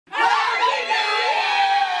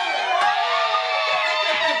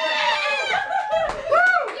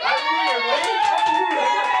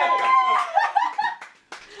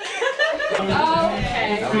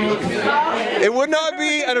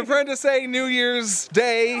at ApprenticeA New Year's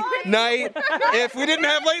Day night if we didn't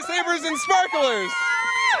have lightsabers and sparklers?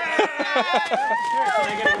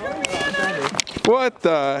 What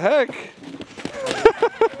the heck?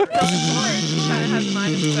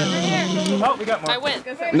 Oh, we got more. I win.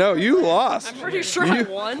 No, you lost. I'm pretty sure I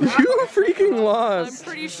won. You freaking lost. I'm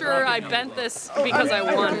pretty sure I bent this because I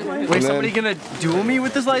won. Wait, somebody gonna duel me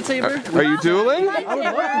with this lightsaber? Are you dueling?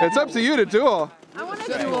 It's up to you to duel. I want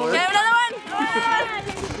to duel. Get another one.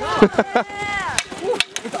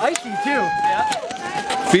 It's icy too.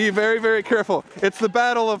 Yeah. Be very, very careful. It's the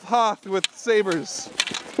Battle of Hoth with sabers.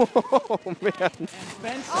 Oh man.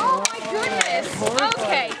 Oh my goodness.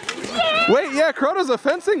 Okay. Yeah. Wait, yeah, Corrado's a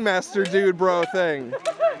fencing master dude bro thing.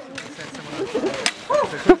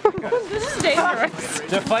 This is dangerous.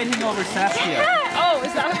 They're fighting over Saskia. Oh,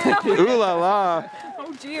 is that what? Ooh la la.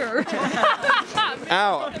 Oh dear.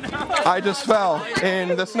 Ow. I just fell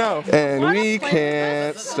in the snow. And we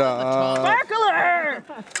can't stop. Sparkler!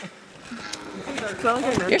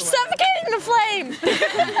 You're suffocating the flame!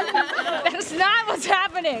 That's not what's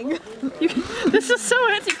happening. This is so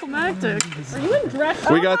anticlimactic. Are you in dress?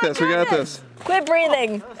 We got this, we got this. Quit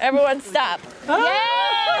breathing. Everyone stop.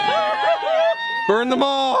 Yeah! Burn them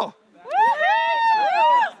all!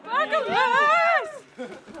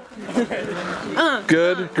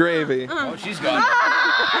 Good gravy. Oh, she's gone.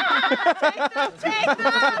 Take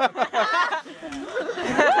them!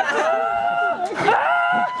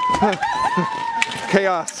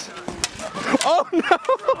 Chaos. Oh no!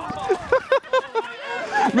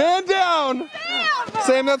 Man down!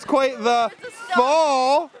 Sam, that's quite the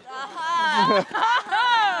fall.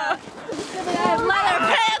 Leather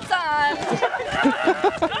pants on!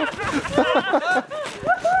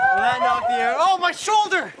 That knocked the air. Oh, my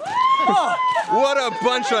shoulder! Oh. What a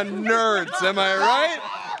bunch of nerds, am I right?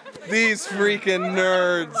 These freaking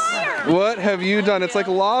nerds. What have you done? It's like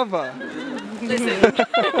lava.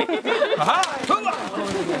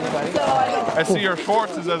 I see your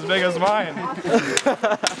Schwartz is as big as mine.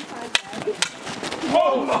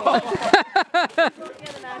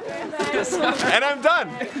 And I'm done.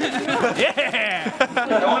 Yeah!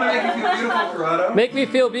 I want to make you feel beautiful, Corrado. Make me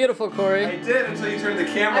feel beautiful, Corey. I did until you turned the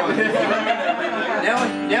camera on.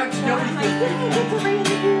 Now nobody feels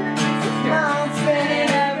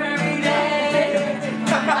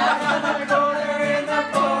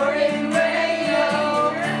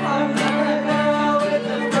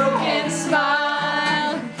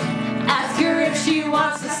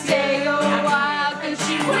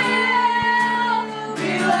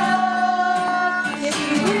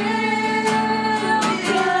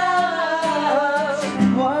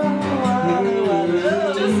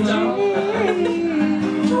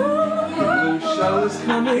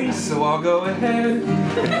So I'll go ahead.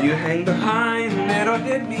 If you hang behind, it'll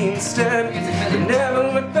hit me instead.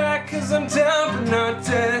 Never look back, cause I'm down but not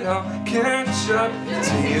dead. I'll catch up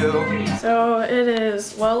to you. So it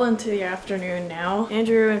is well into the afternoon now.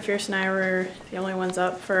 Andrew and Fierce and I were the only ones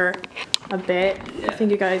up for a bit. I think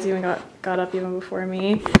you guys even got up even before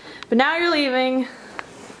me. But now you're leaving.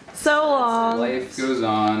 So long. Life goes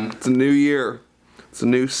on. It's a new year. It's a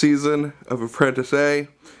new season of ApprenticeA.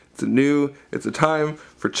 It's a time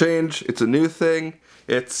for change. It's a new thing.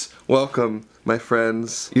 It's welcome, my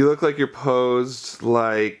friends. You look like you're posed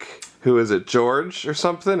like, who is it, George or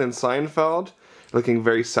something in Seinfeld? Looking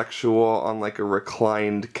very sexual on like a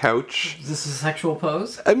reclined couch. Is this a sexual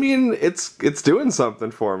pose? I mean, it's doing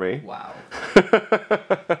something for me. Wow.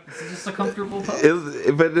 This is just a comfortable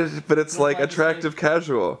pose? But it's like attractive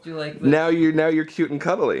casual. Do you like this? Now you're cute and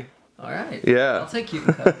cuddly. Alright. Yeah. I'll take you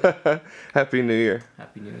and cuddly. Happy New Year.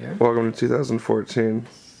 Happy New Year. Welcome to 2014.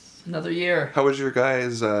 Another year. How was your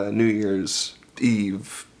guys' New Year's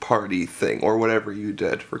Eve party thing, or whatever you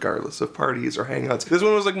did, regardless of parties or hangouts? This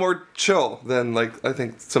one was like more chill than like I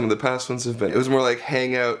think some of the past ones have been. It was more like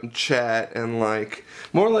hang out and chat and like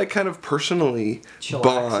more like kind of personally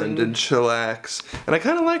bond and chillax, and I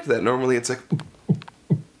kind of liked that. Normally it's like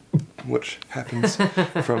which happens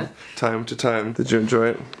from time to time. Did you enjoy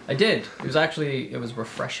it? I did. It was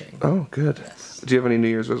refreshing. Oh, good. Yes. Do you have any New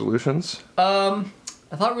Year's resolutions? I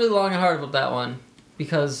thought really long and hard about that one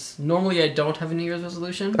because normally I don't have a New Year's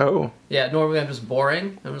resolution. Oh. Yeah, normally I'm just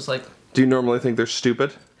boring. I'm just like. Do you normally think they're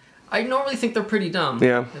stupid? I normally think they're pretty dumb.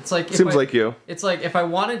 Yeah. It's like seems like you. It's like if I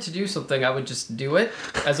wanted to do something, I would just do it,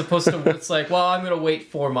 as opposed to it's like, well, I'm gonna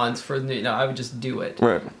wait 4 months for the. No, I would just do it.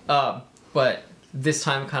 Right. But this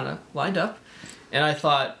time kind of lined up, and I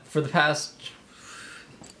thought for the past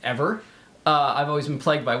ever, I've always been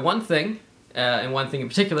plagued by one thing, and one thing in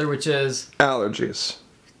particular, which is allergies.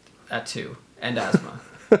 that too, and asthma.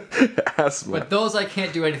 Asthma. But those I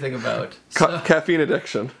can't do anything about. So Caffeine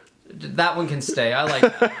addiction. that one can stay. I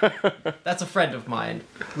like that. That's a friend of mine.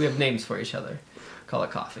 We have names for each other. Call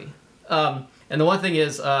it coffee. And the one thing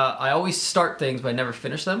is, I always start things but I never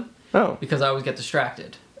finish them. Oh. Because I always get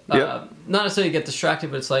distracted. Yeah. Not necessarily get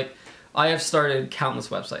distracted, but it's like, I have started countless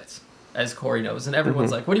websites, as Corey knows, and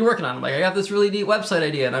everyone's like, what are you working on? I'm like, I have this really neat website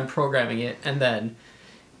idea, and I'm programming it, and then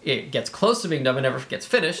it gets close to being done, but never gets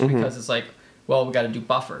finished, because it's like, well, we got to do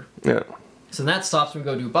buffer. Yeah. So that stops me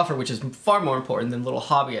go do buffer, which is far more important than little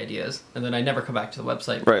hobby ideas, and then I never come back to the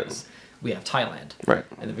website because we have Thailand. Right.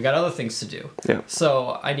 And then we got other things to do. Yeah.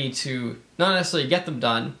 So I need to not necessarily get them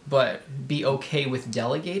done, but be okay with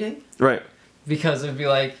delegating. Right. Because it'd be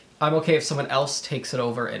like, I'm okay if someone else takes it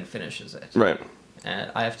over and finishes it. Right.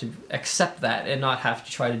 And I have to accept that and not have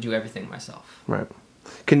to try to do everything myself. Right.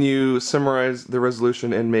 Can you summarize the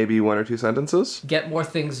resolution in maybe 1 or 2 sentences? Get more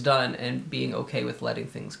things done and being okay with letting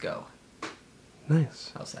things go.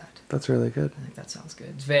 Nice. How's that? That's really good. I think that sounds good.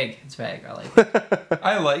 It's vague. It's vague. I like it.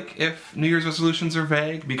 I like if New Year's resolutions are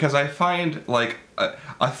vague because I find like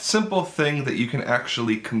a simple thing that you can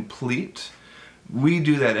actually complete, we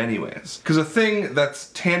do that anyways. Because a thing that's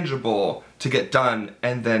tangible to get done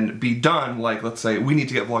and then be done, like let's say we need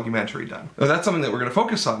to get Vlogolution done. Now, that's something that we're going to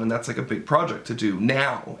focus on, and that's like a big project to do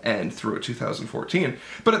now and throughout 2014.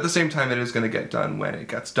 But at the same time, it is going to get done when it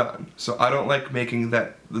gets done. So I don't like making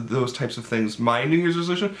those types of things my New Year's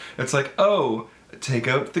resolution. It's like, oh, take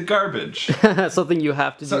out the garbage. Something you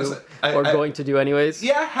have to do or going to do anyways?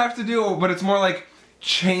 Yeah, have to do, but it's more like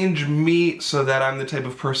change me so that I'm the type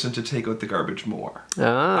of person to take out the garbage more.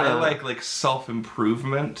 I like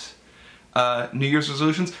self-improvement New Year's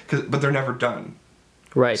resolutions, but they're never done.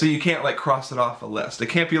 Right. So you can't like cross it off a list. It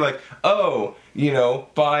can't be like, oh, you know,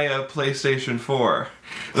 buy a PlayStation 4.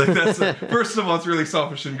 Like that's first of all, it's really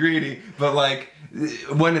selfish and greedy. But like,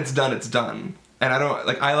 when it's done, it's done. And I don't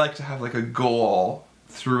like. I like to have like a goal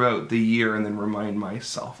throughout the year and then remind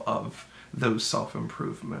myself of those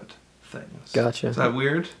self-improvement things. Gotcha. Is that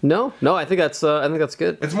weird? No, I think that's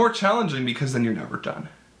good. It's more challenging because then you're never done.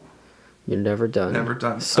 You're never done. Never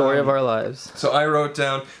done. Story of our lives. So I wrote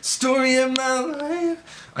down, story of my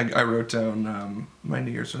life. I wrote down my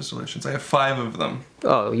New Year's resolutions. I have 5 of them.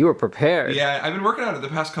 Oh, you were prepared. Yeah, I've been working on it the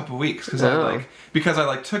past couple weeks because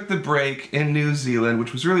I took the break in New Zealand,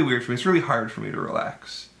 which was really weird for me. It's really hard for me to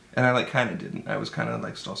relax. And I kind of didn't. I was kind of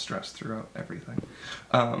like still stressed throughout everything.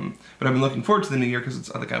 But I've been looking forward to the new year because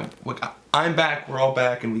it's like I'm back, we're all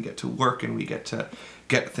back, and we get to work and we get to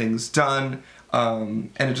get things done.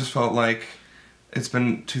 And it just felt like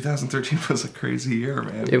 2013 was a crazy year,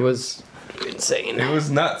 man. It was insane. It was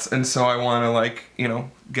nuts. And so I want to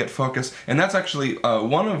get focused. And that's actually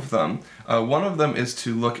one of them. One of them is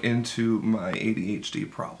to look into my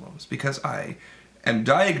ADHD problems because I am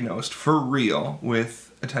diagnosed for real with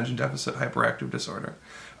attention deficit hyperactive disorder.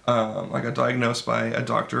 I got diagnosed by a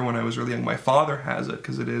doctor when I was really young. My father has it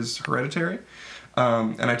because it is hereditary.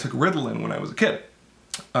 And I took Ritalin when I was a kid.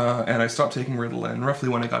 And I stopped taking Ritalin roughly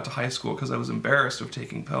when I got to high school because I was embarrassed of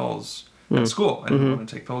taking pills at school. I didn't want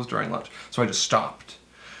to take pills during lunch. So I just stopped.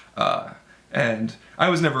 And I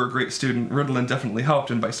was never a great student. Ritalin definitely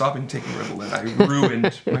helped, and by stopping taking Ritalin, I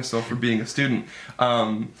ruined myself for being a student.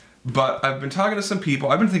 But I've been talking to some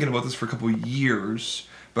people. I've been thinking about this for a couple of years,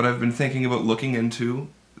 but I've been thinking about looking into,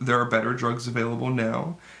 there are better drugs available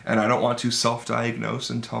now, and I don't want to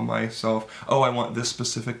self-diagnose and tell myself, oh, I want this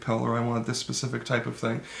specific pill or I want this specific type of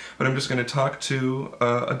thing. But I'm just going to talk to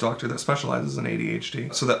a doctor that specializes in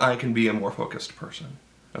ADHD so that I can be a more focused person.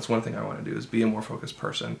 That's one thing I want to do, is be a more focused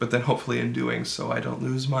person. But then hopefully in doing so, I don't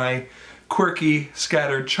lose my quirky,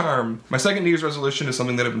 scattered charm. My second New Year's resolution is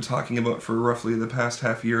something that I've been talking about for roughly the past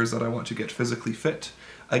half years, that I want to get physically fit.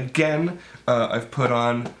 Again, I've put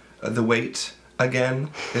on the weight.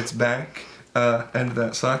 Again, it's back, and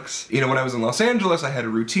that sucks. You know, when I was in Los Angeles, I had a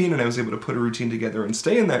routine, and I was able to put a routine together and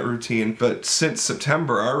stay in that routine. But since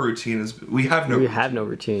September, our routine is, we have no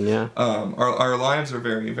routine, yeah. Our lives are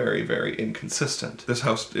very, very, very inconsistent. This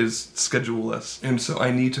house is scheduleless, and so I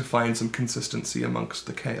need to find some consistency amongst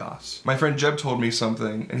the chaos. My friend Jeb told me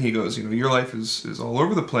something, and he goes, you know, your life is all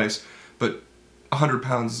over the place, but 100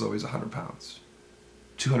 pounds is always 100 pounds.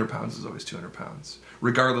 200 pounds is always 200 pounds.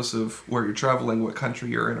 Regardless of where you're traveling, what country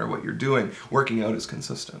you're in, or what you're doing, working out is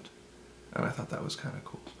consistent. And I thought that was kind of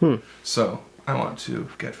cool. So I want to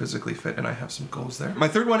get physically fit, and I have some goals there. My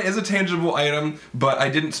third one is a tangible item, but I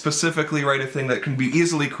didn't specifically write a thing that can be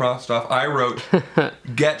easily crossed off. I wrote,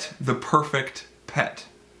 get the perfect pet.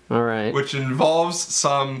 All right. Which involves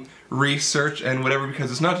some research and whatever,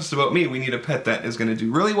 because it's not just about me. We need a pet that is going to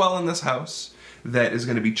do really well in this house, that is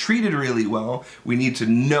going to be treated really well. We need to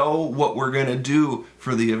know what we're going to do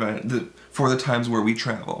for the event, for the times where we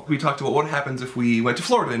travel. We talked about what happens if we went to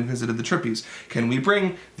Florida and visited the Trippies. Can we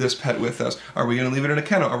bring this pet with us? Are we going to leave it in a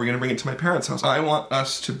kennel? Are we going to bring it to my parents' house? I want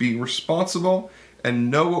us to be responsible and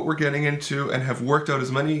know what we're getting into and have worked out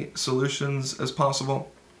as many solutions as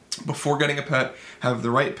possible before getting a pet. Have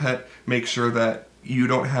the right pet, make sure that you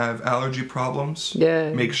don't have allergy problems.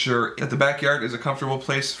 Yeah. Make sure that the backyard is a comfortable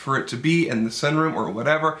place for it to be, and the sunroom or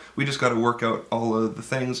whatever. We just got to work out all of the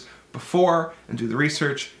things before and do the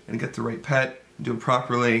research and get the right pet and do it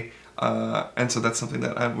properly. And so that's something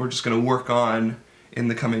that we're just going to work on in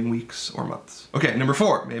the coming weeks or months. Okay, number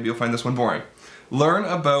 4. Maybe you'll find this one boring. Learn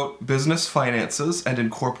about business finances and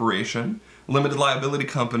incorporation, limited liability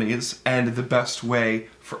companies, and the best way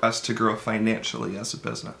for us to grow financially as a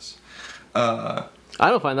business. I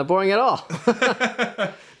don't find that boring at all.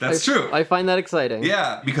 That's true. I find that exciting.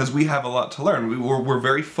 Yeah, because we have a lot to learn. We're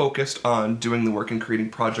very focused on doing the work and creating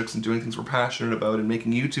projects and doing things we're passionate about and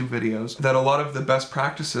making YouTube videos, that a lot of the best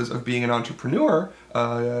practices of being an entrepreneur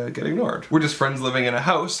get ignored. We're just friends living in a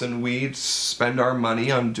house, and we spend our money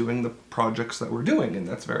on doing the projects that we're doing, and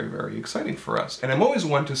that's very, very exciting for us. And I'm always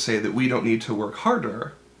one to say that we don't need to work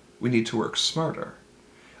harder, we need to work smarter.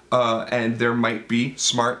 And there might be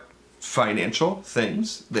smart financial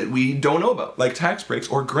things that we don't know about, like tax breaks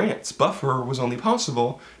or grants. Buffer was only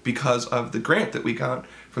possible because of the grant that we got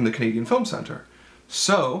from the Canadian Film Centre.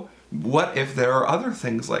 So what if there are other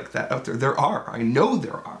things like that out there? There are. I know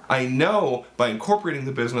there are. I know by incorporating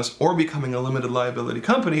the business or becoming a limited liability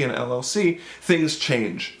company, an LLC, things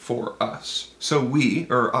change for us. So we,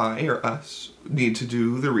 or I, or us, need to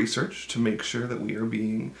do the research to make sure that we are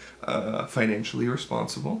being financially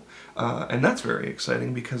responsible. And that's very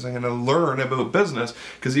exciting because I'm going to learn about business,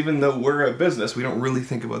 because even though we're a business, we don't really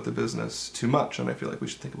think about the business too much, and I feel like we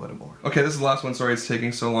should think about it more. Okay, this is the last one. Sorry it's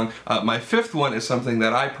taking so long. My 5th one is something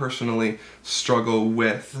that I personally struggle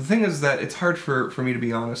with. The thing is that it's hard for me to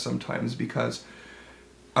be honest sometimes, because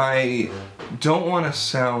I don't want to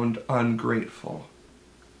sound ungrateful,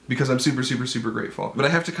 because I'm super, super, super grateful. But I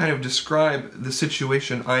have to kind of describe the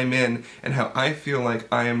situation I'm in and how I feel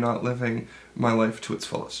like I am not living my life to its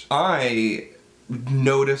fullest. I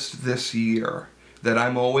noticed this year that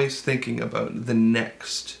I'm always thinking about the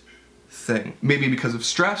next thing. Maybe because of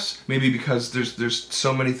stress, maybe because there's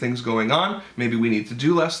so many things going on, maybe we need to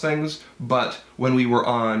do less things, but when we were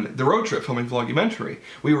on the road trip filming Vlogumentary,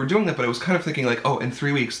 we were doing that, but I was kind of thinking like, oh, in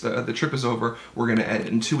 3 weeks the trip is over, we're gonna edit.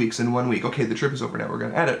 In 2 weeks, in 1 week, okay, the trip is over now, we're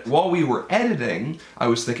gonna edit. While we were editing, I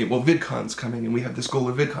was thinking, well, VidCon's coming, and we have this goal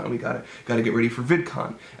of VidCon, we gotta get ready for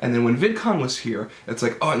VidCon. And then when VidCon was here, it's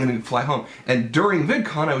like, oh, I'm gonna fly home. And during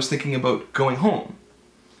VidCon, I was thinking about going home.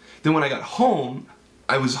 Then when I got home,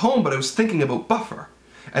 I was home, but I was thinking about Buffer.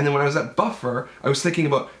 And then when I was at Buffer, I was thinking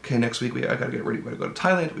about, okay, next week I gotta get ready. We gotta go to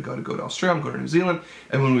Thailand, we gotta go to Australia, I'm going to New Zealand.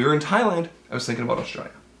 And when we were in Thailand, I was thinking about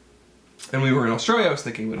Australia. And we were in Australia, I was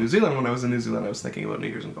thinking about New Zealand. When I was in New Zealand, I was thinking about New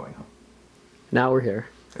Year's and going home. Now we're here.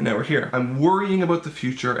 And now we're here. I'm worrying about the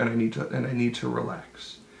future, and I need to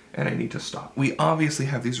relax. And I need to stop. We obviously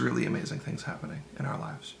have these really amazing things happening in our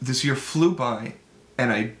lives. This year flew by,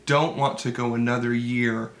 and I don't want to go another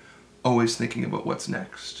year always thinking about what's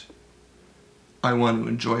next. I want to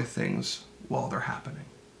enjoy things while they're happening.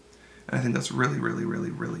 And I think that's really, really, really,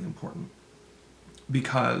 really important.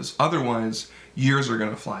 Because otherwise, years are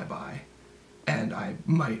gonna fly by, and I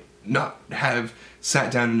might not have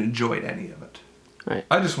sat down and enjoyed any of it. Right.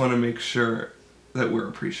 I just want to make sure that we're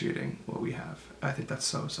appreciating what we have. I think that's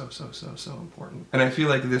so, so, so, so, so important. And I feel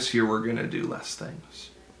like this year we're gonna do less things,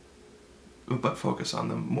 but focus on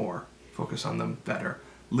them more, focus on them better.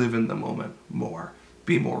 Live in the moment more,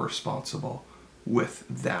 be more responsible with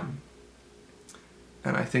them.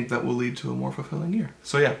 And I think that will lead to a more fulfilling year.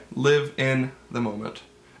 So yeah, live in the moment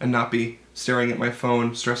and not be staring at my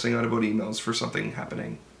phone, stressing out about emails for something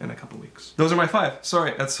happening in a couple weeks. Those are my 5.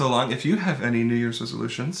 Sorry, that's so long. If you have any New Year's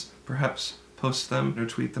resolutions, perhaps post them or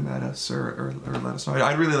tweet them at us or let us know.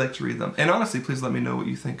 I'd really like to read them. And honestly, please let me know what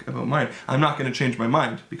you think about mine. I'm not going to change my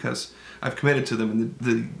mind because I've committed to them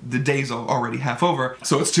and the day's already half over,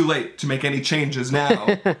 so it's too late to make any changes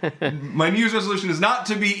now. My New Year's resolution is not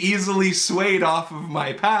to be easily swayed off of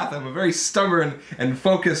my path. I'm a very stubborn and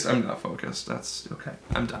focused. I'm not focused. That's okay.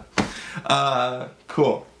 I'm done.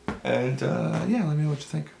 Cool. And yeah, let me know what you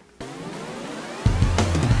think.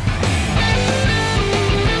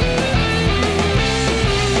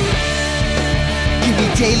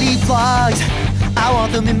 Daily vlogs, I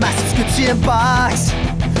want them in my subscription box.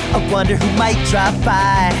 I wonder who might drop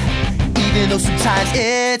by, even though sometimes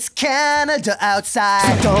it's Canada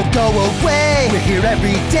outside. So don't go away, we're here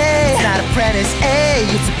every day. It's not ApprenticeA,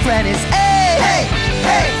 it's ApprenticeEh. Hey,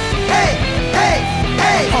 hey, hey, hey,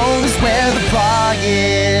 hey.